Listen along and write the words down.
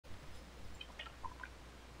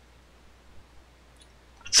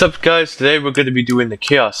What's up, guys? Today we're going to be doing the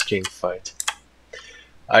Chaos King fight.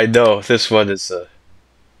 I know this one is a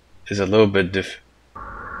little bit of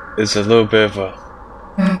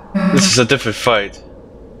a this is a different fight.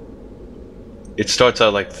 It starts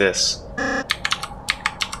out like this.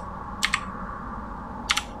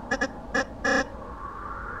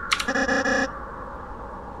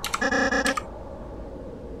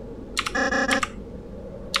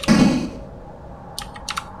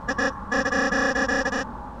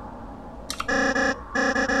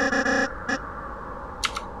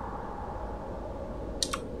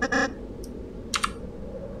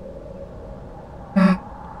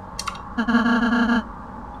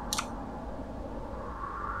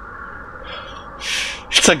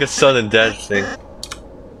 It's like a son and dad thing.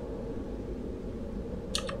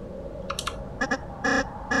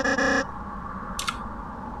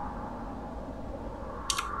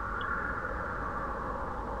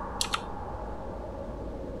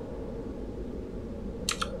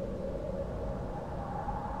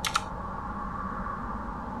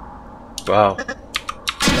 Wow.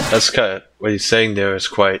 That's kind of what he's saying there is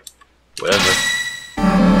quite whatever.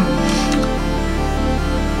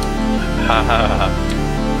 Ha ha ha.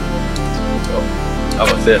 How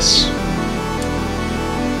about this?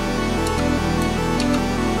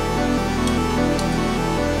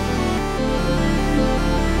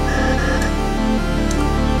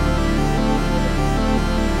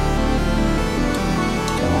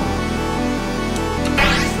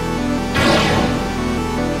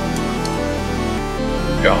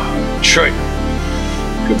 Oh, traitor.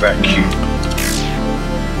 Go back here.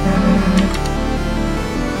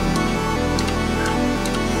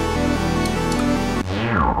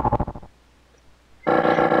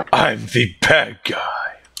 I'm the bad guy.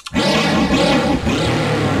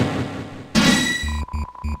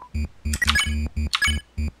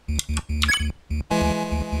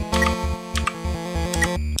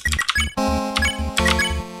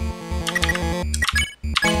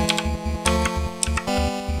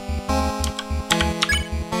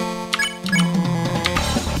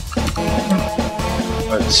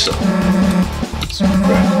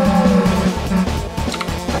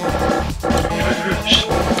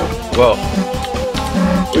 Well,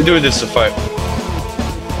 we're doing this to fight.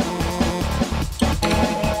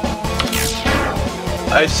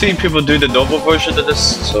 I've seen people do the normal version of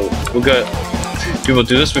this, so we got people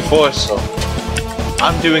do this before, so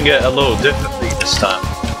I'm doing it a little differently this time.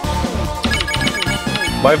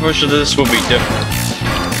 My version of this will be different.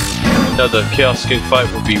 Now the Chaos King fight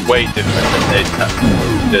will be way different than they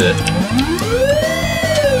did it.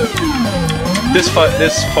 This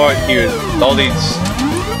part here, all these.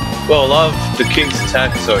 Well, a lot of the King's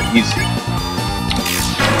attacks are easy.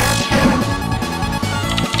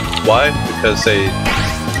 Why? Because they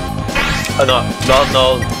are not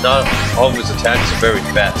all of his attacks are very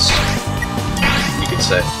fast. You could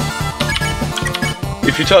say.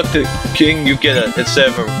 If you talk to King, you get instead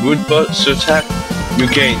of a Root Buster attack, you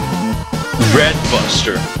gain Red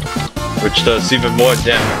Buster, which does even more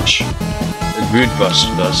damage than Root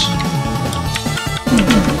Buster does.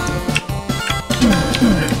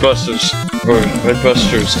 Red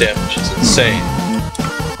Buster's damage is insane.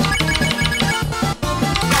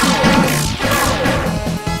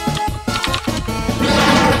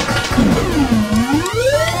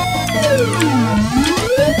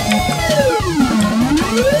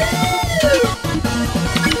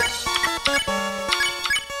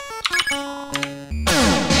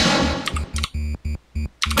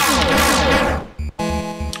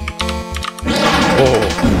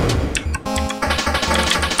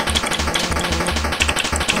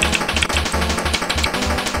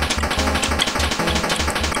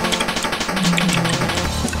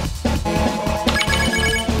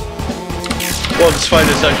 Well, this fight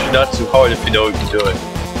is actually not too hard if you know you can do it.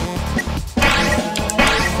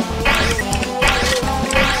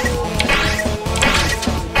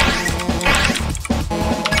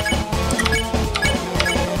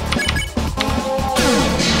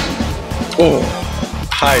 Oh,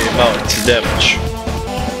 high amounts of damage.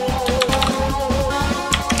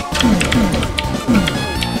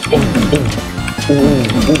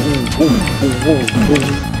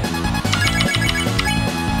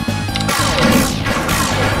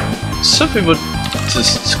 Some people,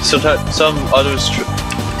 some others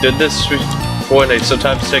did this before, and they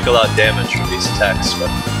sometimes take a lot of damage from these attacks.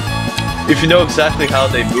 But if you know exactly how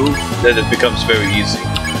they move, then it becomes very easy.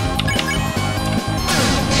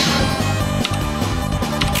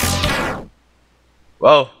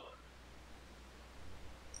 Well,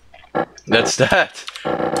 that's that.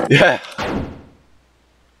 Yeah.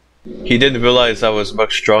 He didn't realize I was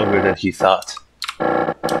much stronger than he thought.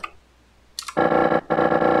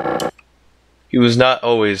 He was not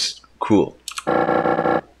always cool.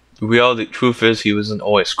 The truth is, he wasn't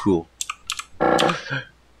always cool.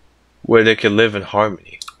 Where they could live in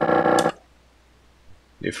harmony.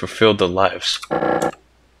 They fulfilled their lives.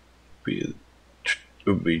 It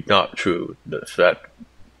would be not true that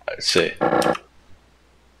I'd say.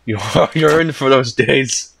 You're in for those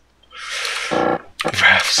days.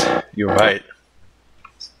 Perhaps you're right.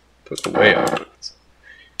 Took away our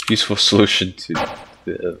peaceful solution to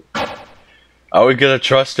the. Are we gonna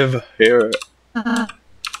trust him here?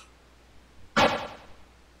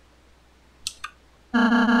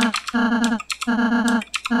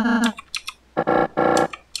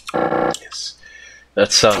 Yes,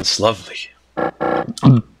 that sounds lovely.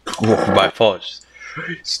 Oh, my apologies.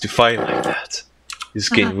 It's to fight like that. He's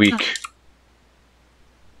getting weak.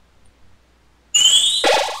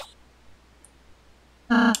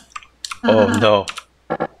 Oh no.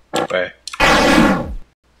 Wait.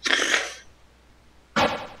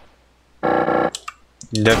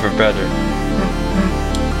 Never better.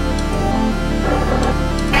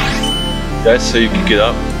 That's so you can get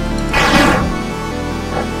up.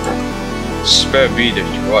 Spare me the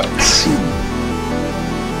rights.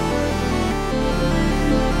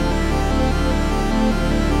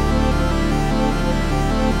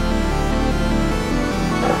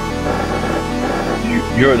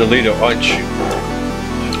 You're the leader, aren't you?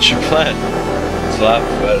 What's your plan? To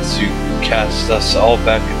laugh as you cast us all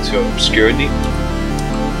back into obscurity?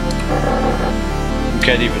 You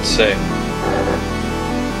can't even say.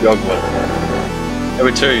 Young one, I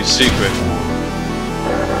will tell you a secret.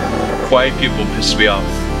 Quiet people piss me off.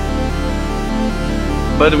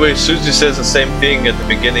 By the way, Susie says the same thing at the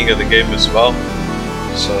beginning of the game as well.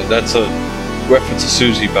 So that's a reference to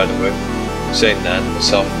Susie, by the way. I'm saying that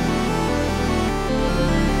myself.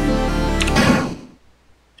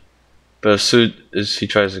 But as soon as he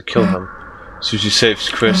tries to kill him, Susie saves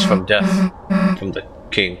Chris from death, from the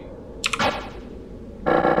king.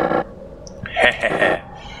 Hehehe.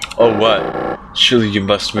 Oh what? Surely you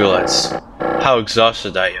must realize how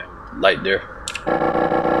exhausted I am, Lightner.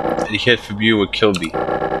 Any hit from you would kill me.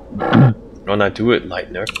 Why not do it,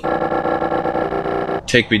 Lightner?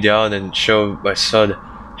 Take me down and show my son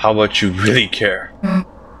how much you really care.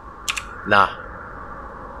 Nah.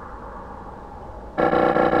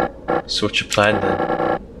 So what's your plan then?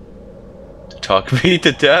 To talk me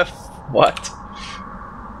to death? What?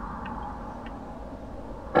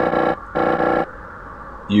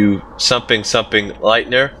 You something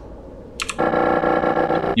Lightner?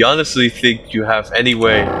 You honestly think you have any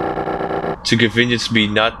way to convince me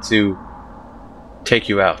not to take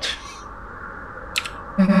you out?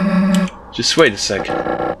 Just wait a second.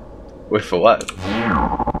 Wait for what?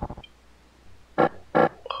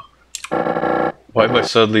 Why am I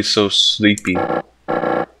suddenly so sleepy?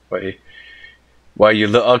 Why you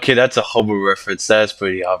look? Okay, that's a Homer reference. That's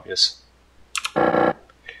pretty obvious.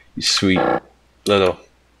 You sweet little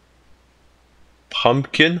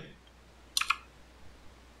pumpkin.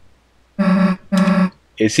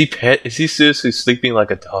 Is he seriously sleeping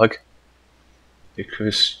like a dog?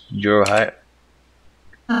 Because you're high.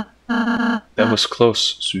 That was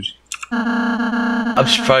close, Susie. I'm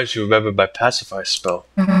surprised you remember my pacify spell.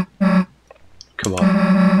 Come on.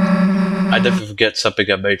 I never forget something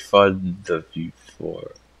I made fun of you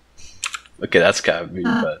for. Okay, that's kind of mean,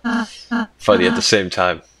 but funny at the same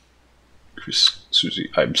time. Susie,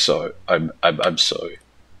 I'm sorry. I'm sorry.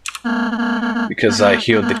 Because I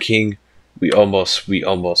healed the king, we almost. He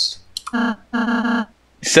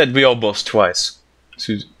said we almost twice.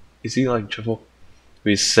 Susie, is he like triple?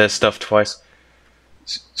 He says stuff twice.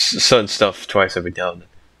 Certain stuff twice every now and then.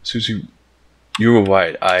 Susie, you were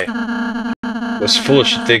right. I was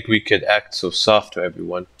foolish to think we could act so soft to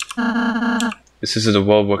everyone. This isn't a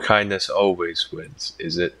world where kindness always wins,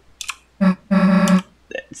 is it?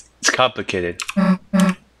 It's complicated.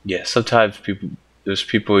 Yeah, sometimes there's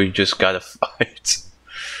people you just gotta fight.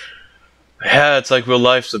 Yeah, it's like real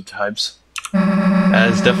life sometimes.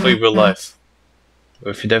 And it's definitely real life.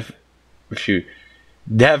 If you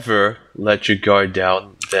never let your guard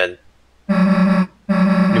down, then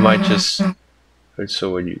you might just hurt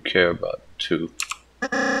someone you care about too.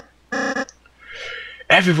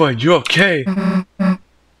 Everyone, you okay?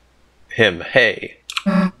 Him, hey.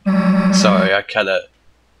 Sorry, I kinda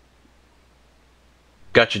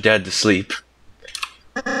got your dad to sleep.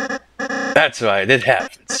 That's right, it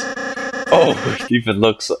happens. Oh, it even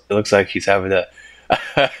looks like he's having a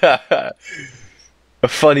a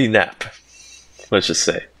funny nap. Let's just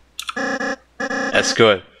say. That's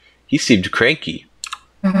good. He seemed cranky.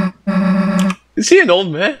 Is he an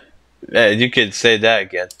old man? Man, you can say that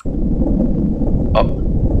again. Oh.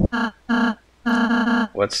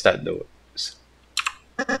 What's that noise?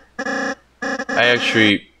 I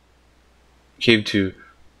actually came to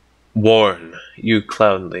warn you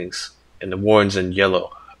clownlings, and the warns in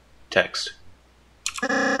yellow text.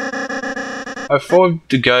 I informed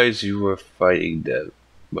the guys you were fighting them,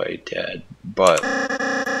 my dad, but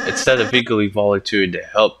instead of eagerly volunteering to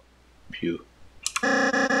help you,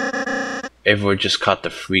 everyone just caught the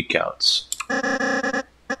freakouts.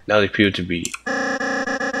 Now they appear to be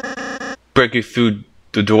breaking through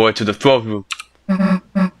the door to the throne room.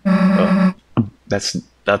 Oh, that's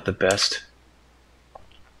not the best.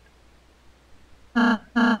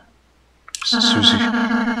 Susie,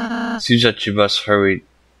 seems that you must hurry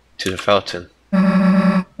to the fountain.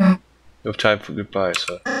 No time for goodbyes,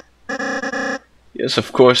 huh? Yes,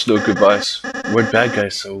 of course, no goodbyes. We're bad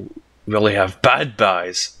guys, so we only have bad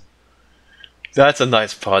buys. That's a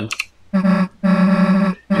nice pun. You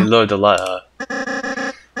learned a lot, huh?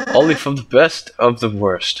 Only from the best of the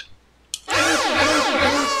worst.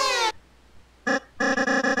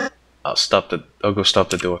 I'll go stop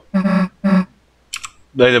the door.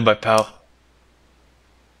 Later, my pal.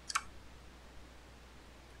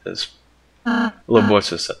 There's a little more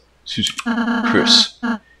says that. Susie, Chris,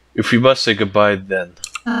 if we must say goodbye, then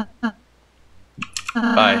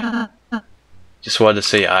I just wanted to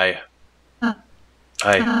say I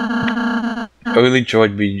really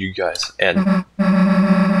enjoyed meeting you guys, and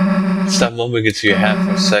stop mumbling into your hat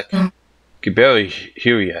for a sec. Can barely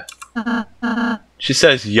hear ya. She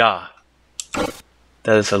says, "Yeah."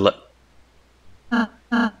 That is a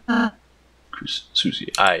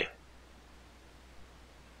Susie, I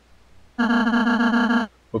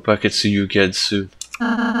hope I can see you again soon.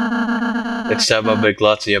 Next time I'll make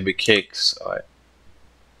lots of yummy cakes. Alright.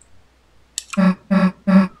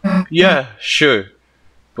 Yeah, sure,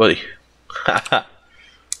 buddy.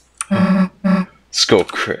 Let's go,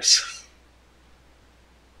 Chris.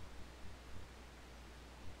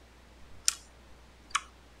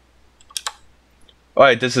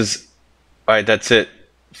 Alright, that's it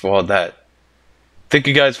for all that. Thank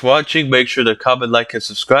you guys for watching. Make sure to comment, like, and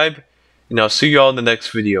subscribe. And I'll see you all in the next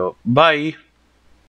video. Bye!